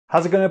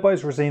How's it going,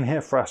 boys? Rosine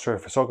here for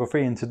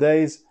AstroFarsography. In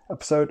today's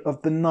episode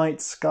of the night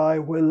sky,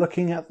 we're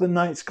looking at the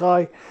night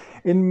sky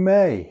in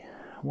May.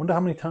 I wonder how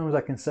many times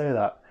I can say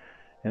that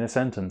in a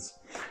sentence.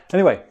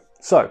 Anyway,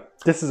 so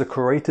this is a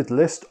curated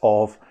list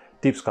of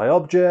deep sky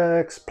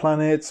objects,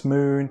 planets,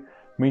 moon,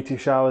 meteor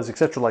showers,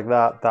 etc. like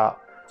that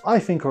I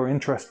think are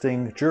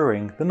interesting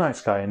during the night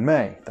sky in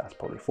May. That's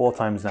probably 4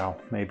 times now,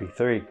 maybe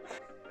 3.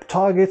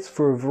 Targets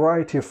for a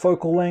variety of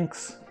focal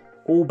lengths,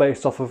 all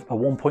based off of a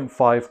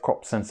 1.5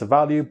 crop sensor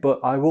value, but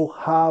I will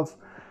have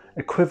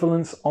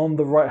equivalents on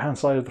the right hand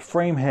side of the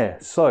frame here.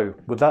 So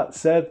with that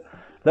said,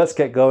 let's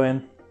get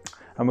going.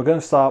 And we're going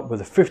to start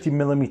with a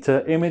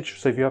 50mm image.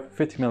 So if you have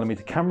a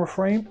 50mm camera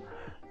frame,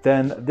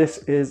 then this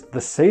is the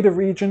Seda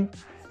region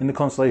in the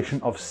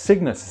constellation of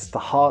Cygnus. It's the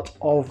heart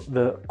of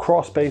the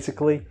cross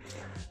basically.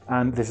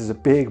 And this is a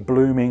big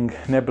blooming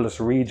nebulous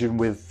region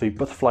with the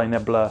Butterfly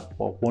Nebula,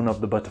 or one of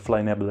the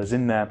Butterfly Nebulas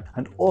in there.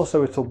 And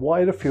also it's a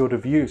wider field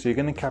of view, so you're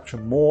going to capture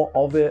more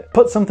of it.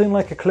 Put something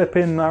like a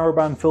clip-in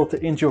narrowband filter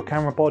into your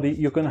camera body,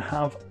 you're going to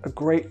have a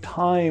great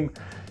time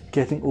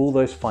getting all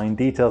those fine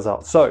details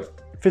out. So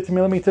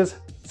 50mm,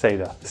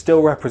 Seda.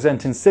 Still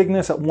representing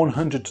Cygnus at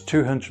 100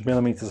 to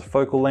 200mm of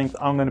focal length.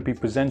 I'm going to be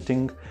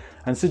presenting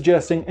and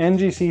suggesting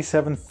NGC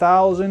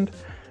 7000,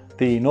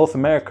 the North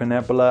American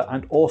Nebula,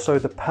 and also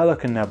the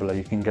Pelican Nebula.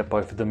 You can get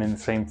both of them in the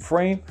same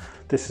frame.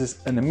 This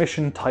is an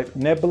emission type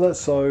nebula,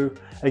 so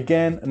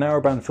again,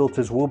 narrowband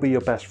filters will be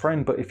your best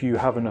friend, but if you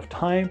have enough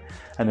time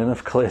and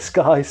enough clear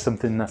skies,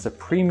 something that's a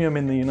premium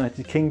in the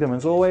United Kingdom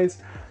as always,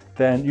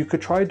 then you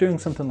could try doing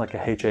something like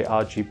a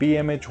HA-RGB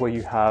image where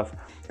you have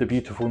the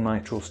beautiful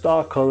nitrile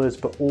star colors,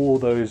 but all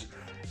those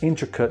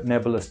intricate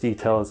nebulous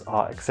details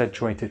are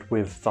accentuated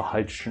with the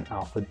hydrogen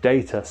alpha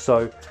data.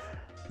 So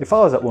if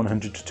I was at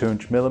 100 to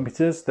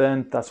 200mm,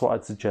 then that's what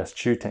I'd suggest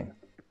shooting.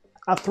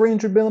 At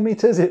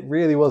 300mm, it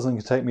really wasn't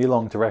going to take me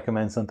long to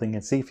recommend something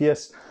in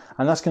Cepheus,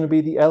 and that's going to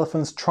be the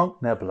Elephant's Trunk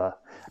Nebula.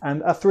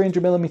 And at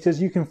 300mm,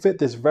 you can fit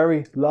this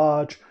very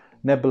large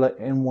nebula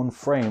in one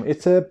frame.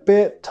 It's a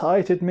bit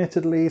tight,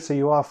 admittedly, so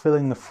you are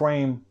filling the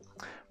frame.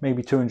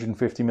 Maybe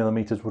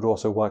 250mm would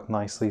also work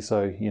nicely,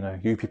 so you know,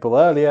 you people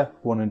earlier,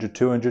 100,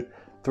 200,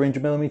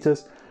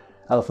 300mm.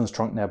 Elephant's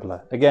Trunk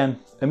Nebula. Again,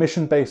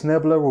 emission-based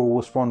nebula will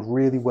respond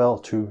really well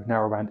to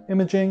narrowband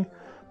imaging,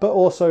 but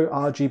also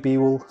RGB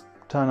will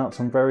turn out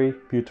some very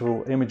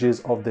beautiful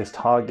images of this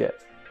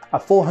target.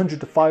 At 400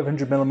 to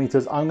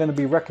 500mm, I'm going to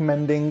be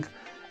recommending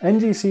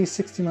NGC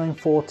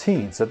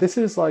 6914. So this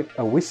is like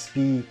a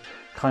wispy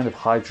kind of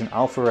hydrogen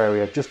alpha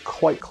area, just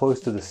quite close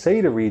to the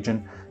Seda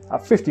region.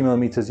 At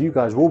 50mm, you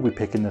guys will be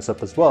picking this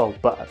up as well,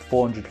 but at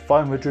 400 to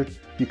 500,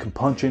 you can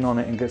punch in on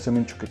it and get some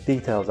intricate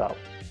details out.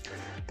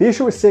 The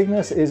issue with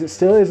Cygnus is it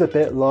still is a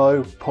bit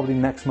low. Probably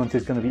next month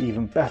is going to be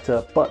even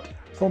better, but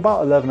from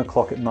about 11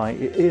 o'clock at night,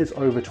 it is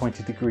over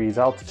 20 degrees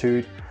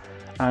altitude.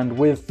 And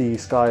with the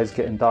skies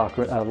getting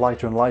darker,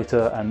 lighter and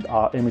lighter, and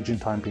our imaging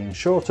time being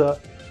shorter,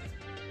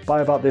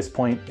 by about this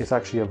point, it's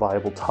actually a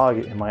viable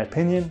target in my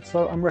opinion,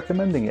 so I'm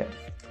recommending it.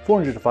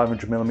 400 to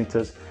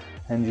 500mm,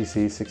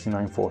 NGC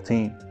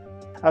 6914.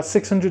 At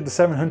 600 to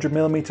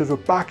 700mm, we're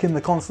back in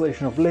the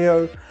constellation of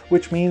Leo,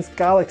 which means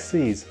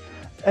galaxies.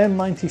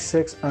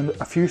 M96 and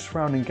a few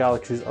surrounding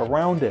galaxies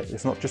around it.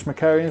 It's not just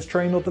Macarian's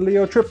Train or the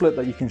Leo triplet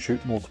that you can shoot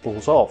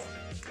multiples of.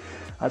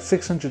 At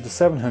 600 to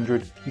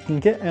 700, you can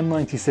get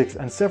M96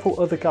 and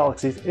several other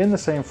galaxies in the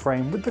same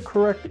frame with the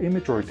correct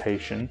image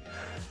rotation.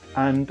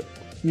 And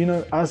you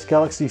know, as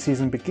galaxy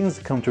season begins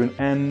to come to an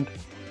end,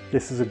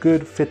 this is a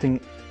good fitting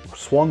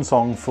swan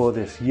song for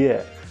this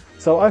year.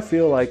 So I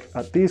feel like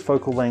at these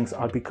focal lengths,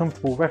 I'd be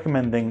comfortable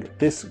recommending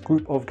this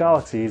group of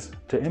galaxies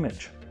to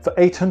image. For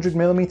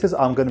 800mm,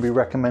 I'm going to be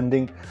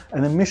recommending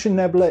an emission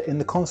nebula in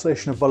the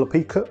constellation of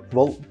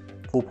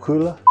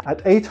Vulpecula.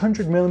 At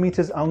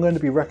 800mm, I'm going to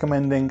be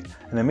recommending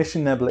an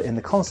emission nebula in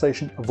the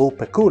constellation of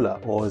Vulpecula,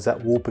 or is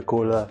that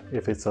Vulpecula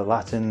if it's a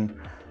Latin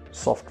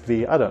soft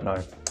V, I don't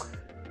know.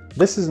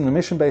 This is an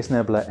emission-based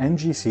nebula,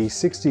 NGC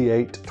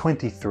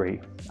 6823.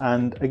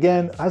 And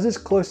again, as it's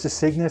close to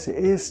Cygnus, it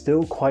is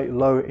still quite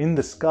low in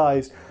the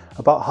skies.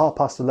 About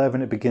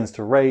 11:30 it begins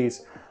to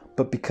raise,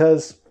 but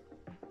because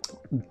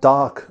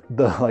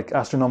the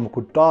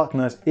astronomical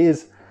darkness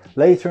is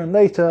later and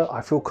later,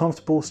 I feel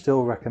comfortable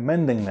still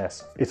recommending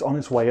this. It's on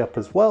its way up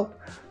as well,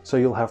 so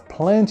you'll have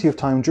plenty of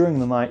time during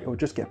the night. It will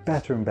just get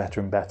better and better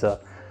and better,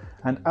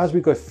 and as we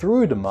go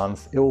through the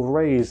month, it will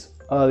raise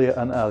earlier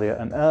and earlier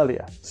and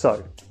earlier.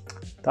 So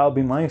that will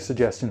be my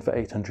suggestion for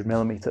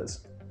 800mm.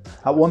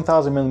 At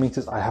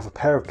 1000mm, I have a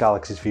pair of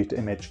galaxies for you to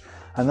image,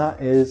 and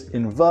that is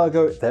in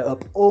Virgo. They're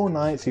up all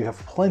night, so you have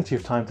plenty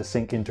of time to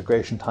sync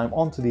integration time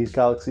onto these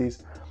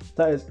galaxies.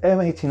 That is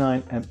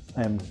M89 and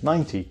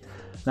M90.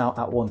 Now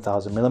at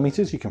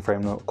 1000mm, you can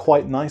frame them up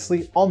quite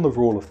nicely on the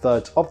rule of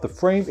thirds of the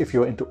frame if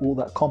you're into all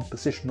that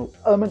compositional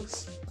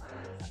elements.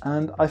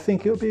 And I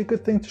think it'll be a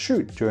good thing to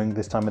shoot during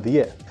this time of the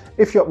year.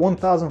 If you're at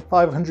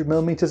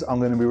 1,500mm, I'm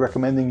going to be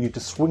recommending you to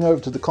swing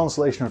over to the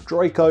constellation of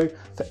Draco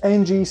for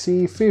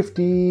NGC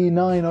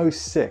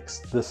 5906,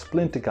 the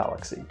Splinter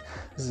Galaxy.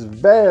 This is a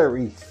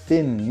very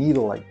thin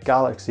needle-like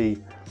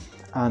galaxy,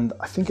 and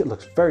I think it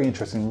looks very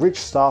interesting. Rich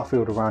star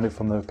field around it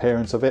from the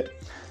appearance of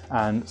it.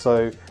 And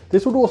so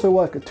this would also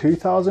work at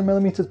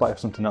 2,000mm, but I have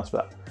something else for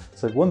that.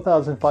 So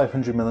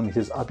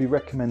 1,500mm, I'd be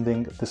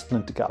recommending the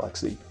Splinter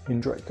Galaxy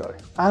in Draco.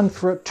 And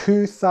for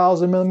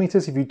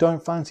 2,000mm, if you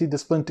don't fancy the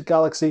Splinter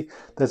Galaxy,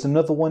 there's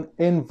another one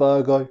in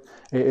Virgo.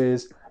 It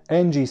is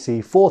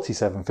NGC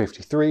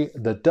 4753,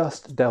 the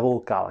Dust Devil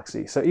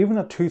Galaxy. So even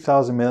at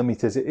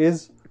 2,000mm, it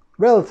is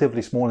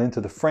relatively small into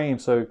the frame,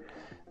 so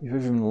you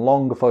have even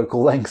longer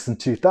focal lengths than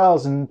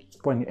 2,000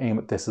 when you aim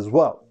at this as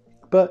well.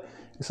 But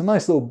it's a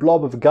nice little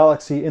blob of a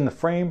galaxy in the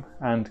frame,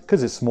 and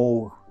because it's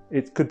small,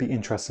 it could be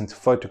interesting to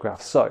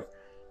photograph. So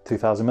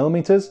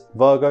 2,000mm,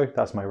 Virgo,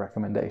 that's my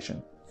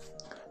recommendation.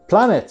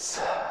 Planets.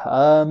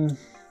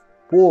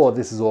 Whoa,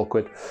 this is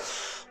awkward.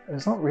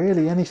 There's not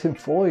really anything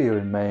for you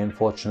in May,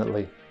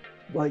 unfortunately.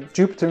 Like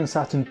Jupiter and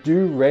Saturn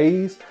do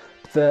raise,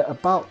 but they're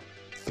about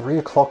 3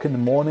 o'clock in the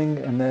morning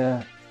and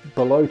they're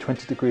below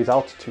 20 degrees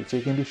altitude. So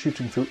you can be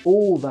shooting through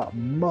all that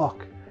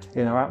muck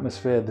in our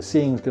atmosphere. The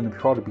seeing is going to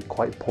probably be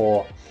quite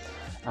poor,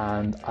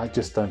 and I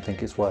just don't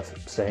think it's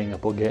worth staying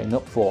up or getting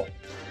up for.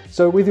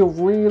 So with your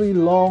really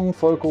long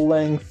focal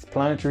length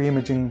planetary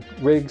imaging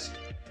rigs,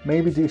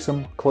 maybe do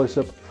some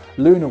close-up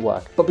lunar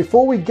work. But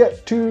before we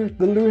get to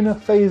the lunar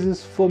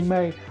phases for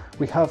May,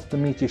 we have the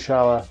meteor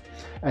shower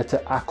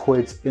Eta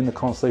Aquarids in the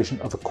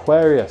constellation of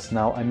Aquarius.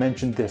 Now, I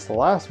mentioned this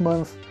last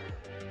month,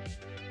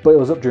 but it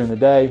was up during the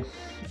day,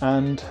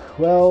 and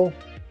well,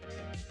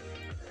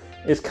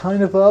 it's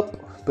kind of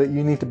up, but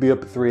you need to be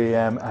up at 3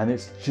 AM and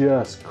it's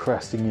just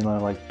cresting, you know,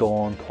 like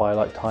dawn,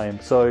 twilight time.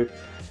 So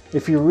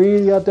if you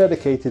really are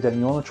dedicated and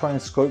you want to try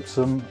and scope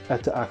some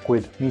Eta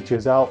Aquarid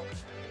meteors out,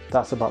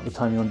 that's about the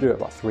time you want to do it,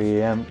 about 3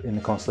 AM in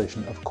the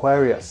constellation of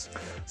Aquarius.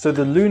 So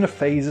the lunar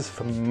phases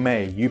for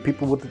May, you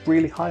people with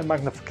really high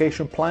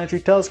magnification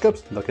planetary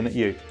telescopes, looking at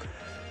you.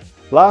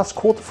 Last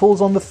quarter falls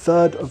on the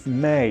 3rd of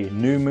May,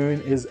 new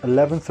moon is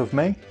 11th of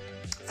May,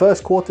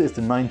 first quarter is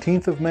the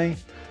 19th of May,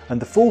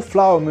 and the full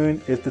flower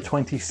moon is the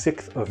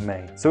 26th of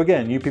May. So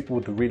again, you people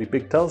with the really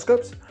big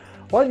telescopes,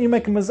 why don't you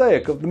make a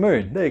mosaic of the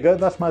moon? There you go,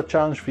 that's my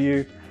challenge for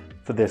you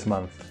for this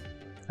month.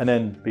 And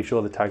then be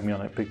sure to tag me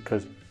on it,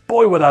 because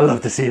boy would I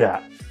love to see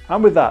that.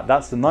 And with that,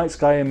 that's the night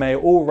sky in May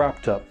all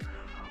wrapped up.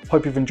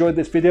 Hope you've enjoyed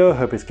this video,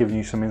 hope it's given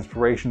you some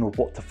inspiration of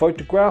what to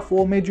photograph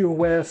or made you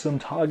aware of some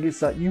targets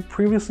that you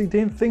previously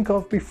didn't think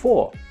of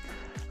before.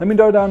 Let me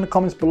know down in the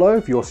comments below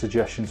of your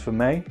suggestions for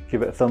May.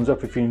 Give it a thumbs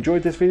up if you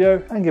enjoyed this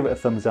video, and give it a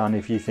thumbs down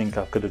if you think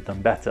I could have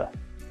done better.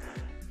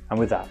 And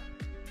with that,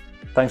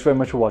 thanks very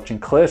much for watching.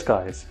 Clear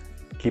skies,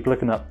 keep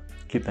looking up,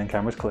 keep them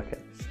cameras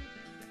clicking.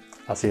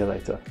 I'll see you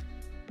later.